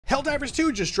Helldivers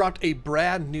 2 just dropped a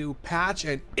brand new patch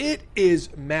and it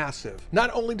is massive. Not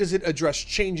only does it address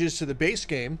changes to the base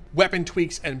game, weapon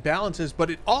tweaks and balances, but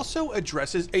it also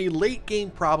addresses a late game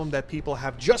problem that people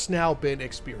have just now been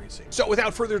experiencing. So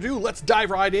without further ado, let's dive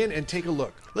right in and take a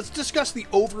look. Let's discuss the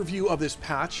overview of this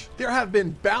patch. There have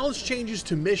been balance changes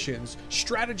to missions,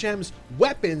 stratagems,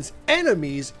 weapons,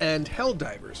 enemies, and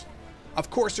Helldivers. Of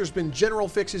course, there's been general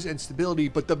fixes and stability,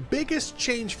 but the biggest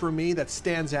change for me that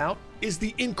stands out is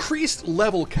the increased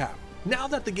level cap. Now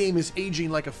that the game is aging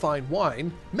like a fine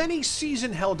wine, many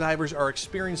seasoned Helldivers are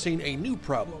experiencing a new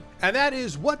problem, and that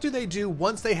is, what do they do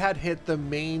once they had hit the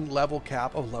main level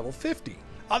cap of level 50?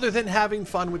 Other than having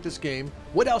fun with this game,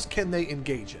 what else can they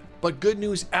engage in? But good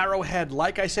news, Arrowhead,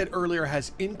 like I said earlier,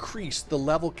 has increased the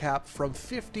level cap from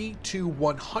 50 to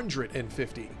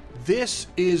 150. This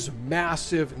is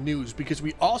massive news because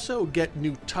we also get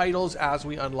new titles as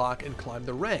we unlock and climb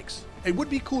the ranks. It would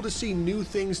be cool to see new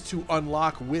things to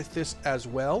unlock with this as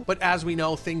well, but as we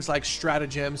know, things like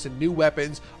stratagems and new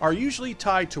weapons are usually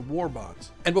tied to war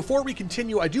bonds. And before we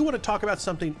continue, I do want to talk about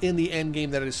something in the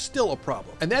endgame that is still a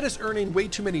problem, and that is earning way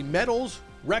too many medals,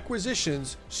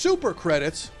 requisitions, super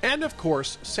credits, and of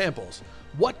course, samples.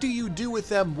 What do you do with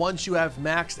them once you have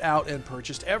maxed out and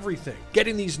purchased everything?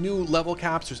 Getting these new level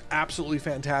caps is absolutely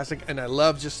fantastic, and I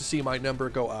love just to see my number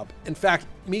go up. In fact,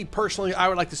 me personally, I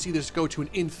would like to see this go to an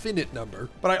infinite number,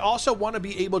 but I also want to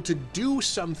be able to do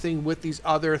something with these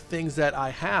other things that I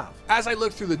have. As I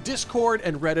look through the Discord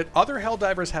and Reddit, other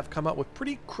Helldivers have come up with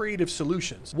pretty creative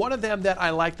solutions. One of them that I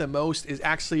like the most is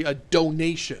actually a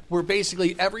donation, where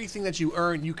basically everything that you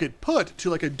earn, you could put to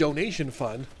like a donation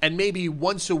fund, and maybe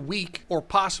once a week or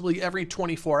possibly every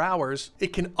 24 hours,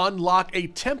 it can unlock a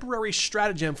temporary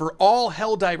stratagem for all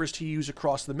Helldivers to use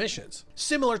across the missions.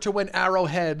 Similar to when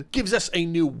Arrowhead gives us a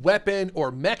new weapon or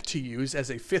mech to use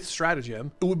as a 5th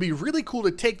stratagem, it would be really cool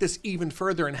to take this even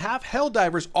further and have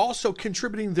Helldivers also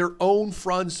contributing their own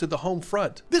funds to the home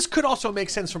front. This could also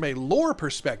make sense from a lore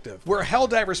perspective, where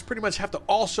Helldivers pretty much have to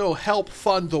also help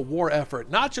fund the war effort,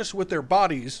 not just with their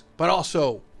bodies, but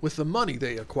also with the money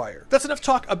they acquire. That's enough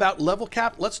talk about level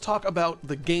cap. Let's talk about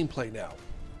the gameplay now.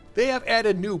 They have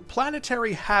added new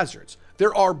planetary hazards.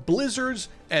 There are blizzards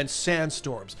and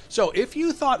sandstorms. So if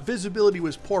you thought visibility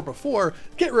was poor before,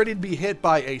 get ready to be hit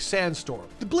by a sandstorm.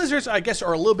 The blizzards, I guess,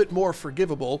 are a little bit more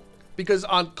forgivable, because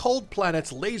on cold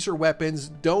planets, laser weapons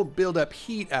don't build up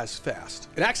heat as fast.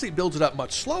 It actually builds it up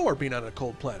much slower being on a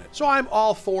cold planet. So I'm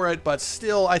all for it, but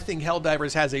still, I think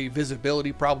Helldivers has a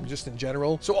visibility problem just in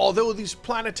general. So although these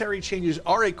planetary changes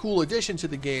are a cool addition to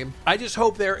the game, I just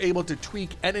hope they're able to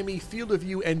tweak enemy field of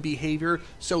view and behavior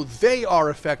so they are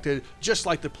affected just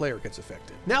like the player gets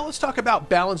affected. Now let's talk about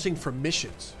balancing for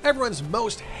missions. Everyone's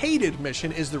most hated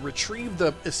mission is to retrieve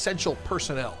the essential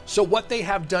personnel. So what they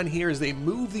have done here is they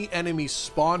move the enemy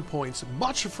spawn points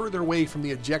much further away from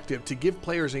the objective to give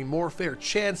players a more fair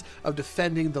chance of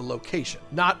defending the location.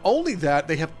 Not only that,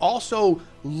 they have also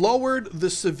lowered the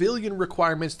civilian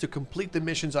requirements to complete the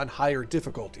missions on higher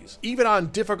difficulties. Even on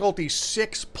difficulty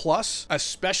 6+,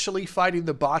 especially fighting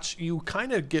the bots, you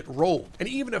kind of get rolled. And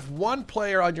even if one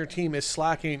player on your team is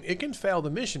slacking, it can fail the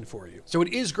mission for you. So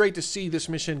it is great to see this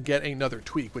mission get another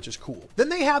tweak, which is cool. Then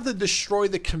they have the destroy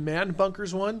the command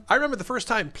bunkers one. I remember the first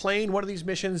time playing one of these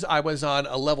missions, I was on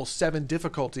a level 7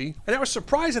 difficulty, and I was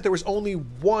surprised that there was only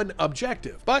one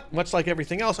objective. But much like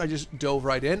everything else, I just dove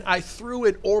right in. I threw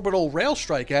an orbital rail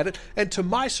strike at it, and to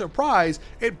my surprise,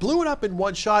 it blew it up in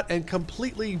one shot and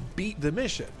completely beat the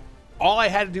mission. All I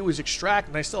had to do was extract,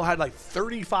 and I still had like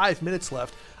 35 minutes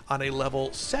left on a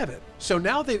level 7. So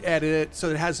now they've added it so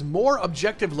it has more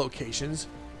objective locations,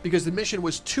 because the mission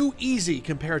was too easy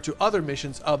compared to other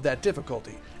missions of that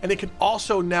difficulty. And it can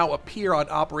also now appear on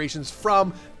operations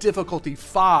from difficulty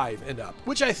 5 and up,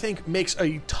 which I think makes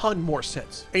a ton more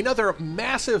sense. Another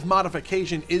massive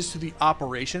modification is to the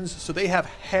operations, so they have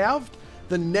halved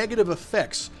the negative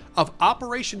effects of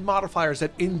operation modifiers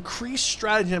that increase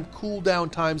stratagem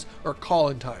cooldown times or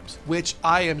call-in times, which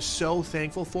I am so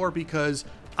thankful for because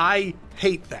I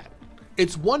hate that.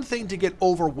 It's one thing to get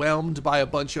overwhelmed by a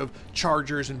bunch of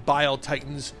chargers and bile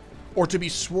titans, or to be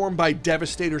swarmed by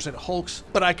devastators and hulks,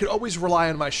 but I could always rely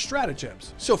on my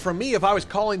stratagems. So for me, if I was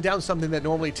calling down something that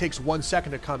normally takes 1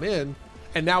 second to come in,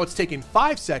 and now it's taking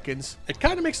 5 seconds, it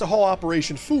kind of makes the whole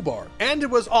operation foobar. And it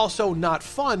was also not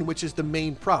fun, which is the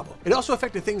main problem. It also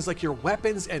affected things like your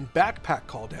weapons and backpack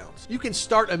cooldowns. You can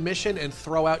start a mission and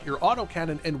throw out your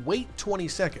autocannon and wait 20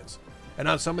 seconds. And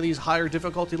on some of these higher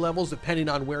difficulty levels, depending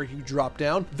on where you drop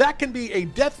down, that can be a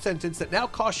death sentence that now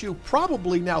costs you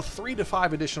probably now 3 to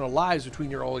 5 additional lives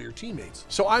between all your teammates.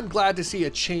 So I'm glad to see a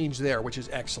change there, which is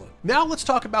excellent. Now let's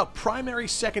talk about primary,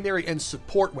 secondary, and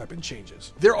support weapon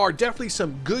changes. There are definitely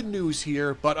some good news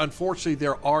here, but unfortunately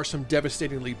there are some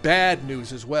devastatingly bad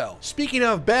news as well. Speaking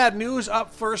of bad news,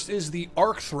 up first is the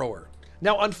arc thrower.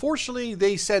 Now, unfortunately,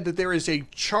 they said that there is a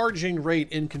charging rate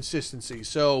inconsistency.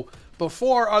 So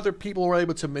before, other people were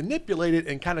able to manipulate it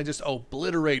and kind of just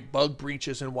obliterate bug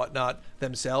breaches and whatnot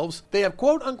themselves. They have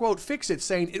quote unquote fixed it,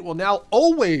 saying it will now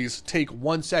always take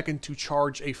 1 second to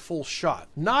charge a full shot.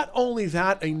 Not only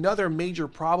that, another major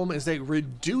problem is they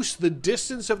reduced the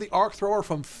distance of the arc thrower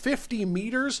from 50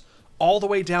 meters all the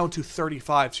way down to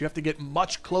 35, so you have to get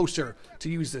much closer to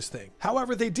use this thing.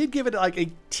 However, they did give it like a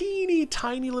teeny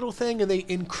tiny little thing, and they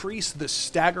increased the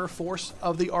stagger force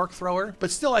of the arc thrower.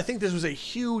 But still, I think this was a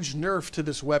huge nerf to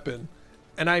this weapon,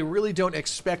 and I really don't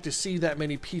expect to see that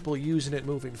many people using it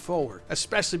moving forward,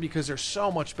 especially because there's so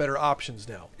much better options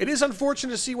now. It is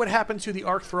unfortunate to see what happened to the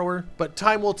arc thrower, but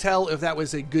time will tell if that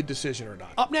was a good decision or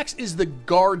not. Up next is the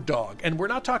guard dog, and we're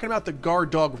not talking about the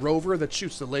guard dog rover that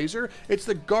shoots the laser. It's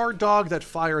the guard dog that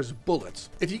fires bullets.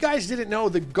 If you guys didn't know,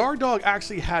 the guard dog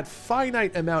actually had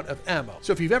finite amount of ammo.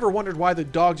 So if you've ever wondered why the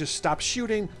dog just stopped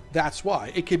shooting, that's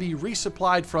why. It can be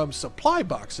resupplied from supply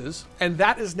boxes, and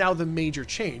that is now the major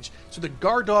change. So the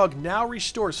guard dog now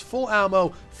restores full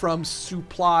ammo from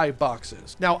supply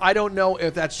boxes. Now, I don't know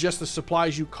if that's just the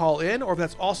supplies you call in or if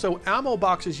that's also ammo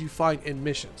boxes you find in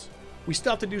missions. We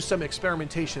still have to do some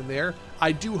experimentation there.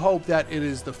 I do hope that it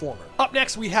is the former. Up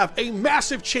next, we have a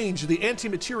massive change to the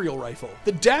anti-material rifle.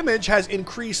 The damage has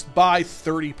increased by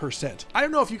 30%. I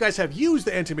don't know if you guys have used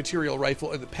the anti-material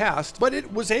rifle in the past, but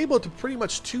it was able to pretty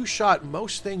much two-shot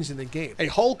most things in the game. A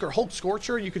Hulk or Hulk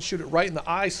Scorcher, you could shoot it right in the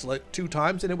eye slit 2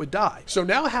 times and it would die. So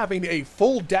now having a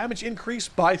full damage increase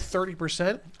by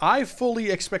 30%, I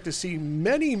fully expect to see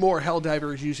many more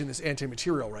Helldivers using this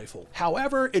anti-material rifle.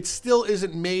 However, it still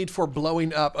isn't made for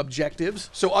blowing up objectives,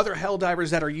 so other Helldivers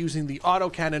that are using the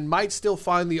autocannon might still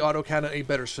find the autocannon a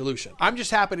better solution. I'm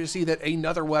just happy to see that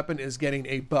another weapon is getting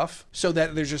a buff so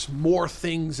that there's just more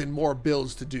things and more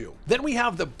builds to do. Then we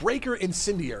have the Breaker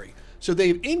Incendiary. So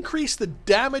they've increased the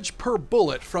damage per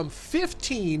bullet from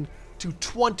 15 to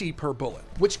 20 per bullet,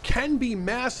 which can be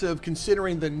massive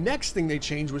considering the next thing they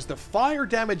changed was the fire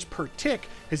damage per tick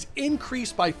has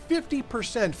increased by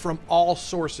 50% from all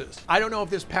sources. I don't know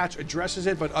if this patch addresses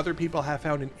it, but other people have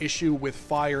found an issue with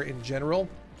fire in general.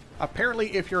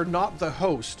 Apparently, if you're not the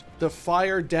host, the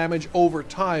fire damage over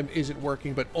time isn't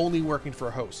working, but only working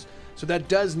for hosts. So that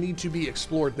does need to be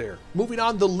explored there. Moving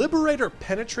on, the Liberator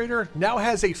Penetrator now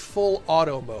has a full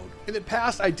auto mode. In the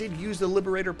past, I did use the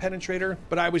Liberator Penetrator,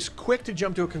 but I was quick to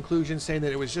jump to a conclusion saying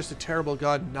that it was just a terrible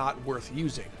gun not worth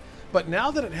using. But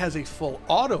now that it has a full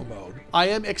auto mode, I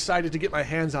am excited to get my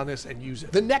hands on this and use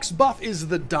it. The next buff is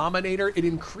the Dominator. It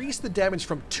increased the damage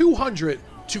from 200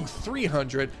 to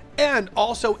 300 and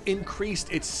also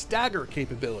increased its stagger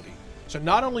capability. So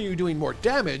not only are you doing more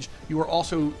damage, you are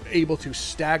also able to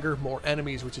stagger more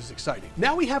enemies, which is exciting.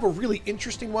 Now we have a really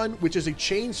interesting one, which is a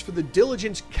change for the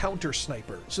Diligence Counter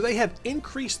Sniper. So they have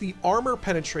increased the armor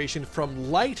penetration from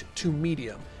light to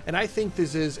medium. And I think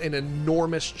this is an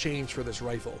enormous change for this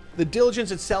rifle. The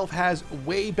Diligence itself has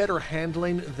way better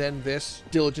handling than this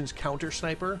Diligence Counter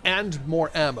Sniper and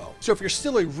more ammo. So if you're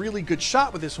still a really good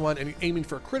shot with this one and you're aiming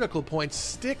for critical points,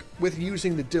 stick with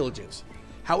using the Diligence.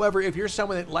 However, if you're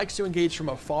someone that likes to engage from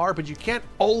afar, but you can't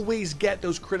always get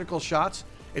those critical shots,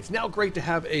 it's now great to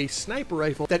have a sniper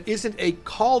rifle that isn't a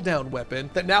call-down weapon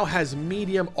that now has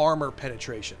medium armor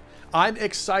penetration. I'm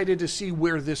excited to see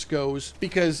where this goes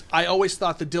because I always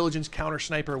thought the Diligence Counter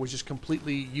Sniper was just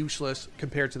completely useless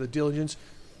compared to the Diligence.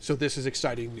 So this is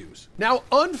exciting news. Now,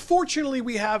 unfortunately,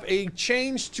 we have a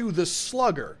change to the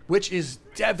Slugger, which is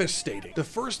devastating. The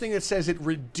first thing it says, it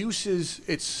reduces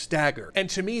its stagger. And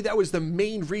to me, that was the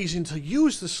main reason to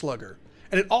use the Slugger.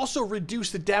 And it also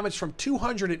reduced the damage from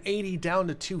 280 down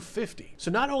to 250.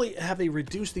 So not only have they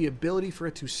reduced the ability for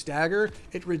it to stagger,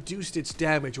 it reduced its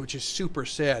damage, which is super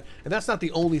sad. And that's not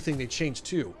the only thing they changed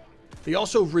too. They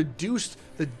also reduced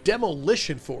the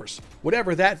demolition force,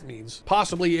 whatever that means.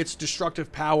 Possibly its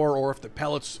destructive power or if the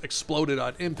pellets exploded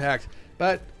on impact,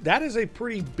 but that is a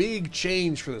pretty big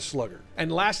change for the Slugger.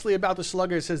 And lastly about the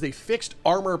Slugger, it says they fixed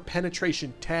armor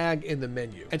penetration tag in the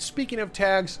menu. And speaking of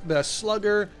tags, the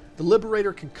Slugger, the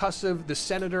Liberator Concussive, the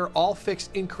Senator all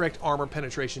fixed incorrect armor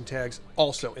penetration tags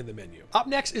also in the menu. Up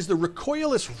next is the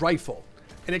Recoilless Rifle.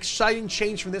 An exciting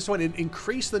change from this one, it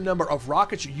increased the number of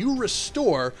rockets you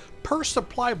restore per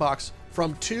supply box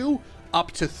from 2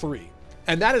 up to 3.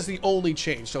 And that is the only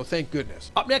change, so thank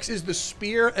goodness. Up next is the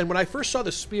spear, and when I first saw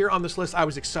the spear on this list, I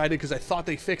was excited because I thought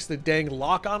they fixed the dang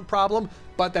lock-on problem,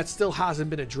 but that still hasn't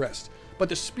been addressed. But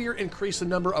the spear increased the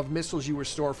number of missiles you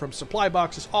restore from supply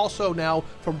boxes, also now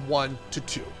from 1 to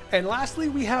 2. And lastly,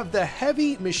 we have the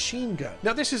heavy machine gun.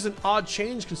 Now this is an odd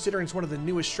change considering it's one of the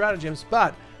newest stratagems,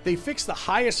 but they fixed the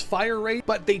highest fire rate,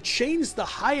 but they changed the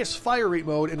highest fire rate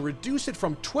mode and reduced it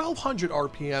from 1200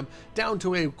 RPM down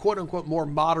to a quote-unquote more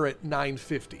moderate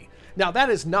 950. Now that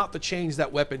is not the change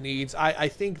that weapon needs. I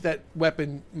think that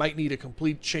weapon might need a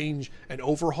complete change and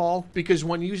overhaul, because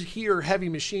when you hear heavy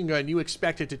machine gun, you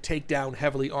expect it to take down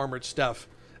heavily armored stuff.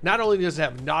 Not only does it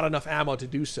have not enough ammo to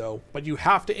do so, but you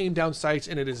have to aim down sights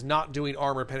and it is not doing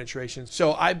armor penetration.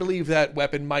 So I believe that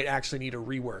weapon might actually need a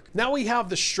rework. Now we have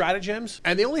the stratagems,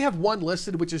 and they only have one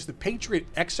listed, which is the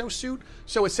Patriot exosuit.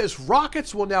 So it says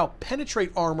rockets will now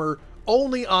penetrate armor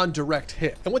only on direct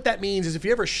hit. And what that means is if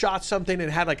you ever shot something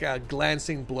and had like a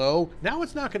glancing blow, now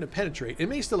it's not going to penetrate. It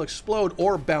may still explode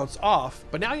or bounce off,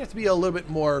 but now you have to be a little bit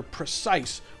more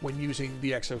precise when using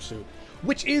the exosuit,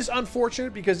 which is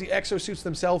unfortunate because the exosuits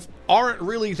themselves aren't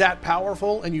really that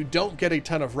powerful and you don't get a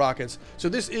ton of rockets. So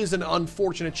this is an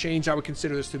unfortunate change. I would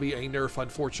consider this to be a nerf,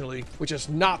 unfortunately, which is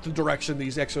not the direction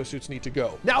these exosuits need to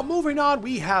go. Now, moving on,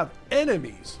 we have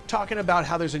enemies, talking about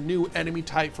how there's a new enemy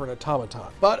type for an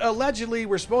automaton. But allegedly,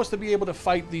 we're supposed to be able to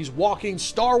fight these walking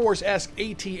Star Wars-esque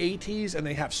AT-ATs, and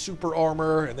they have super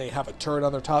armor, and they have a turret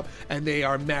on their top, and they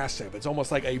are massive. It's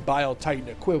almost like a Bile Titan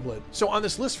equivalent. So on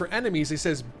this list for enemies, it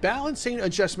says balancing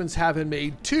adjustments have been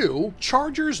made to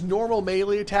Charger's normal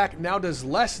melee attack now does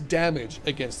less damage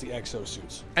against the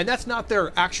exosuits. And that's not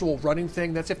their actual running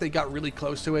thing. That's if they got really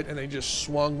close to it and they just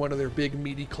swung one of their big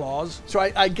meaty claws. So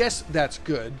I guess that's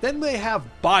good. Then they have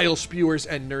bile spewers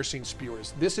and nursing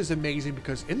spewers. This is amazing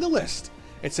because in the list,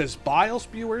 it says bile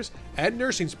spewers and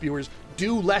nursing spewers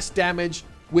do less damage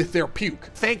with their puke.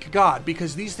 Thank God,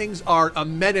 because these things are a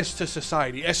menace to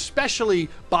society, especially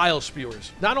bile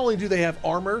spewers. Not only do they have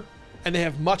armor, and they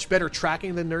have much better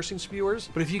tracking than nursing spewers,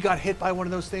 but if you got hit by one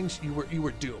of those things, you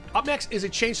were doomed. Up next is a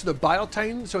change to the Bile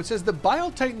Titan. So it says the Bile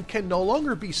Titan can no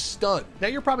longer be stunned. Now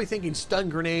you're probably thinking stun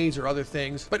grenades or other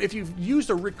things, but if you've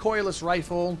used a recoilless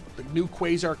rifle, the new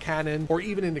Quasar cannon, or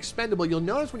even an expendable, you'll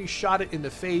notice when you shot it in the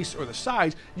face or the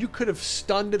sides, you could have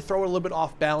stunned it, throw it a little bit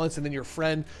off balance, and then your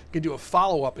friend can do a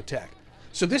follow-up attack.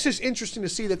 So this is interesting to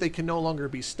see that they can no longer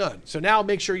be stunned. So now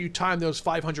make sure you time those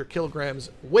 500 kilograms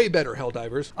way better,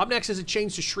 Helldivers. Up next is a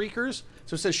change to Shriekers.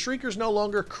 So it says Shriekers no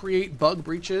longer create bug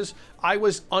breaches. I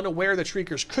was unaware that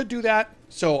Shriekers could do that,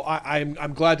 so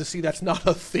I'm glad to see that's not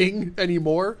a thing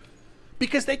anymore.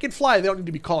 Because they can fly, they don't need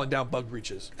to be calling down bug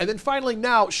breaches. And then finally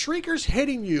now, Shriekers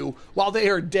hitting you while they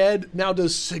are dead now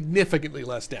does significantly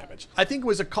less damage. I think it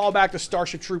was a callback to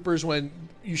Starship Troopers when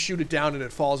you shoot it down and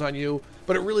it falls on you,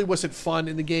 but it really wasn't fun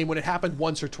in the game. When it happened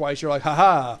once or twice, you're like,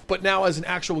 haha. But now as an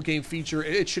actual game feature,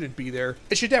 it shouldn't be there.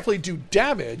 It should definitely do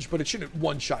damage, but it shouldn't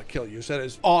one-shot kill you. So that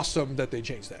is awesome that they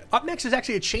changed that. Up next is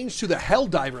actually a change to the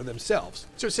Helldiver themselves.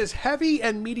 So it says heavy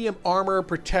and medium armor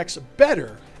protects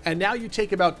better, and now you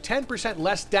take about 10%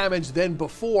 less damage than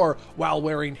before while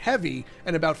wearing heavy,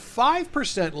 and about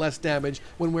 5% less damage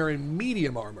when wearing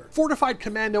medium armor. Fortified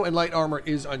commando and light armor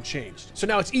is unchanged. So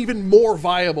now it's even more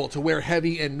viable to wear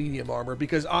heavy and medium armor,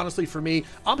 because honestly for me,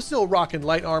 I'm still rocking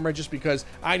light armor just because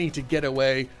I need to get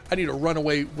away. I need to run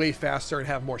away way faster and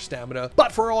have more stamina.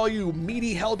 But for all you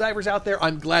meaty Helldivers out there,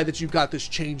 I'm glad that you got this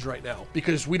change right now,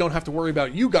 because we don't have to worry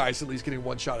about you guys at least getting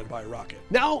one-shotted by a rocket.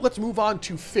 Now let's move on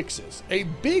to fixes. A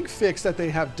big fix that they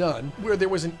have done, where there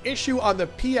was an issue on the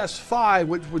PS5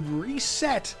 which would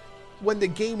reset when the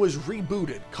game was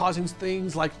rebooted, causing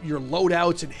things like your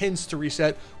loadouts and hints to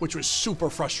reset, which was super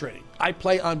frustrating. I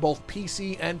play on both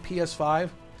PC and PS5,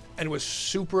 and it was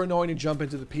super annoying to jump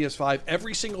into the PS5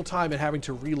 every single time and having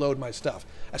to reload my stuff,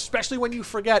 especially when you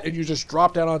forget and you just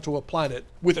drop down onto a planet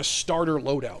with a starter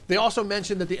loadout. They also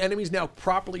mentioned that the enemies now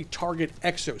properly target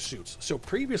exosuits. So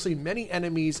previously, many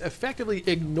enemies effectively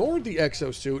ignored the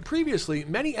exosuit.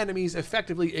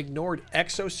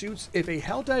 If a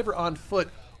Helldiver on foot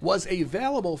was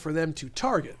available for them to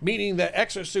target, meaning that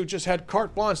exosuit just had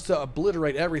carte blanche to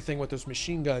obliterate everything with those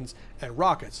machine guns and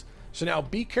rockets. So now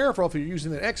be careful if you're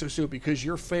using an exosuit, because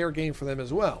you're fair game for them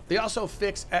as well. They also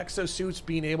fixed exosuits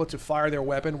being able to fire their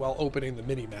weapon while opening the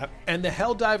minimap. And the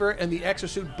Helldiver and the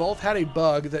exosuit both had a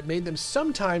bug that made them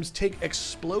sometimes take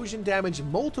explosion damage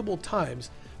multiple times,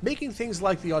 making things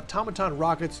like the automaton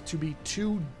rockets to be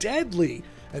too deadly.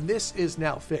 And this is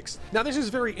now fixed. Now this is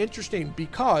very interesting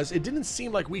because it didn't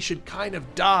seem like we should kind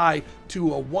of die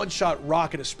to a one-shot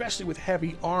rocket, especially with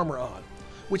heavy armor on.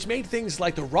 which made things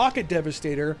like the Rocket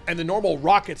Devastator and the normal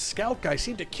Rocket Scout guy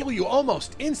seem to kill you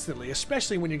almost instantly,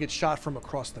 especially when you get shot from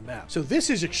across the map. So this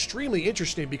is extremely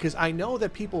interesting because I know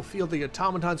that people feel the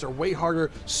automatons are way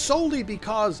harder solely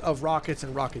because of rockets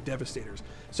and Rocket Devastators.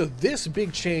 So this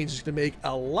big change is going to make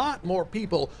a lot more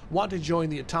people want to join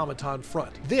the automaton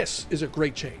front. This is a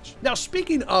great change. Now,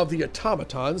 speaking of the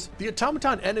automatons, the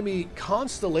automaton enemy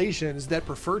constellations that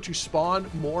prefer to spawn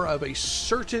more of a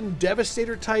certain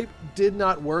Devastator type did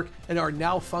not work and are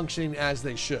now functioning as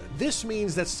they should. This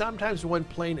means that sometimes when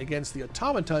playing against the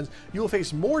automatons, you will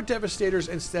face more Devastators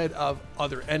instead of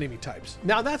other enemy types.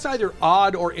 Now, that's either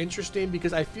odd or interesting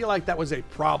because I feel like that was a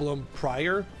problem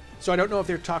prior. So I don't know if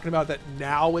they're talking about that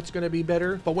now it's going to be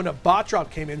better. But when a bot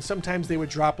drop came in, sometimes they would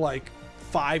drop like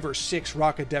 5 or 6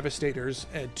 Rocket Devastators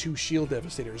and 2 Shield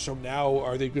Devastators. So now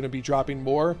are they going to be dropping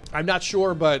more? I'm not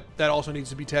sure, but that also needs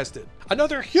to be tested.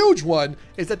 Another huge one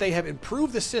is that they have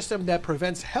improved the system that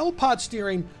prevents Hellpod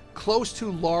steering close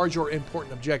to large or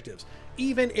important objectives.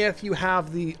 Even if you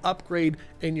have the upgrade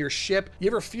in your ship,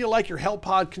 you ever feel like your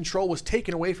Hellpod control was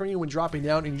taken away from you when dropping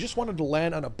down and you just wanted to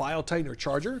land on a Bile-Titan or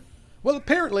Charger? Well,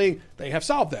 apparently they have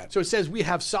solved that. So it says we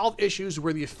have solved issues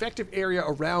where the effective area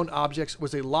around objects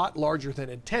was a lot larger than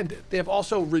intended. They have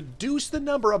also reduced the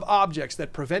number of objects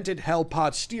that prevented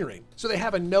Hellpod steering. So they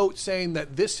have a note saying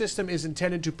that this system is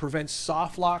intended to prevent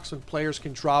soft locks when players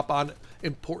can drop on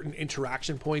important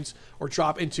interaction points or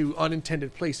drop into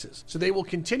unintended places. So they will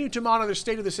continue to monitor the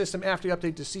state of the system after the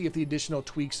update to see if the additional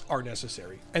tweaks are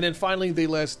necessary. And then finally,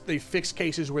 they fix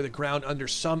cases where the ground under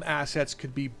some assets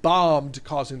could be bombed,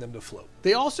 causing them to float.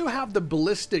 They also have the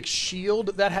ballistic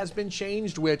shield that has been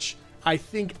changed, which I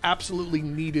think absolutely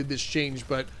needed this change,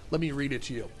 but let me read it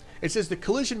to you. It says the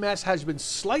collision mass has been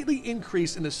slightly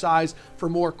increased in the size for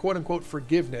more quote-unquote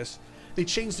forgiveness. They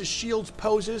changed the shield's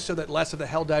poses so that less of the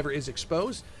Helldiver is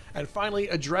exposed, and finally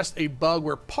addressed a bug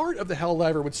where part of the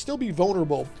Helldiver would still be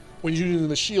vulnerable when using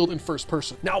the shield in first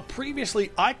person. Now,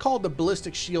 previously, I called the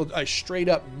ballistic shield a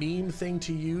straight-up meme thing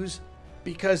to use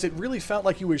because it really felt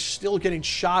like you were still getting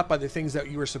shot by the things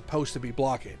that you were supposed to be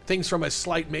blocking. Things from a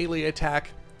slight melee attack,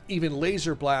 even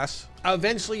laser blasts,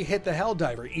 eventually hit the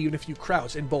Helldiver, even if you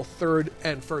crouch in both third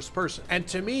and first person. And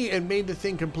to me, it made the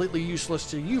thing completely useless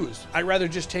to use. I'd rather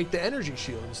just take the energy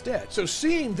shield instead. So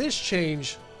seeing this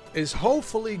change is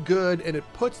hopefully good, and it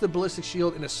puts the ballistic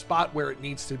shield in a spot where it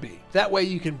needs to be. That way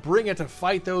you can bring it to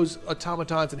fight those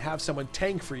automatons and have someone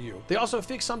tank for you. They also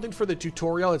fixed something for the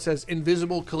tutorial. It says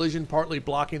invisible collision partly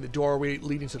blocking the doorway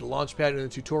leading to the launch pad in the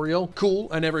tutorial. Cool,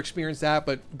 I never experienced that,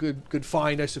 but good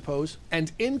find, I suppose.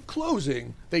 And in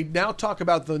closing, they now talk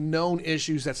about the known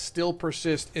issues that still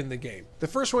persist in the game. The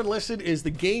first one listed is the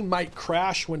game might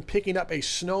crash when picking up a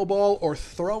snowball or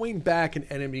throwing back an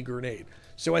enemy grenade.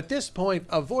 So at this point,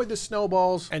 avoid the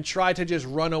snowballs and try to just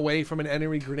run away from an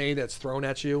enemy grenade that's thrown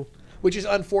at you, which is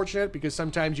unfortunate because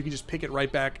sometimes you can just pick it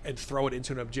right back and throw it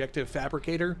into an objective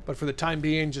fabricator. But for the time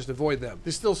being, just avoid them.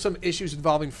 There's still some issues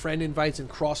involving friend invites and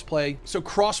crossplay. So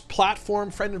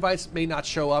cross-platform friend invites may not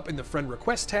show up in the friend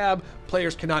request tab.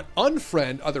 Players cannot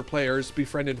unfriend other players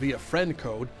befriended via friend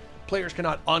code. Players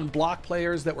cannot unblock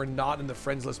players that were not in the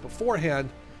friends list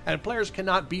beforehand. And players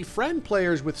cannot befriend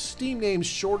players with Steam names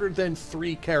shorter than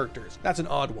 3 characters. That's an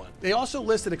odd one. They also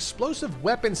list that explosive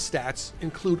weapon stats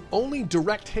include only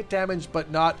direct hit damage, but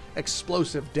not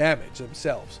explosive damage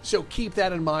themselves. So keep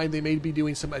that in mind. They may be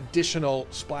doing some additional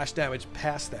splash damage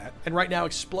past that. And right now,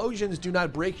 explosions do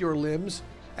not break your limbs,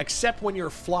 except when you're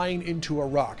flying into a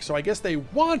rock. So I guess they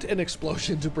want an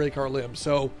explosion to break our limbs.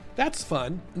 So that's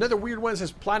fun. Another weird one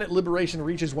says planet liberation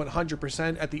reaches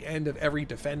 100% at the end of every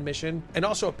defend mission. And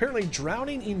also apparently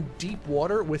drowning in deep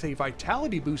water with a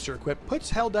vitality booster equipped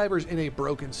puts Helldivers in a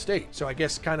broken state. So I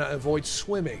guess kind of avoid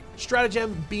swimming.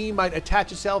 Stratagem beam might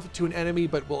attach itself to an enemy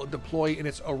but will deploy in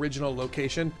its original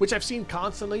location, which I've seen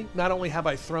constantly. Not only have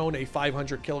I thrown a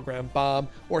 500 kilogram bomb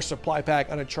or supply pack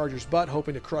on a charger's butt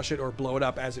hoping to crush it or blow it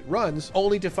up as it runs,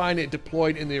 only to find it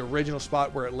deployed in the original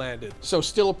spot where it landed. So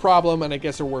still a problem, and I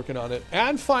guess they're working on it.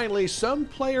 And finally, some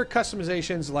player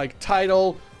customizations like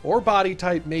title or body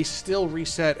type may still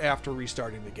reset after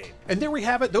restarting the game. And there we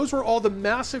have it. Those were all the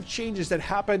massive changes that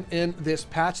happened in this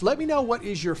patch. Let me know what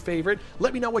is your favorite.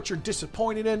 Let me know what you're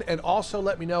disappointed in, and also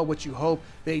let me know what you hope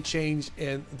they change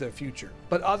in the future.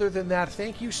 But other than that,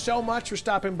 thank you so much for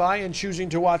stopping by and choosing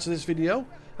to watch this video.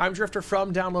 I'm Drifter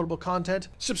from Downloadable Content.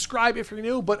 Subscribe if you're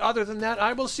new, but other than that,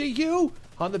 I will see you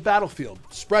on the battlefield,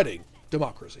 spreading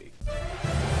democracy.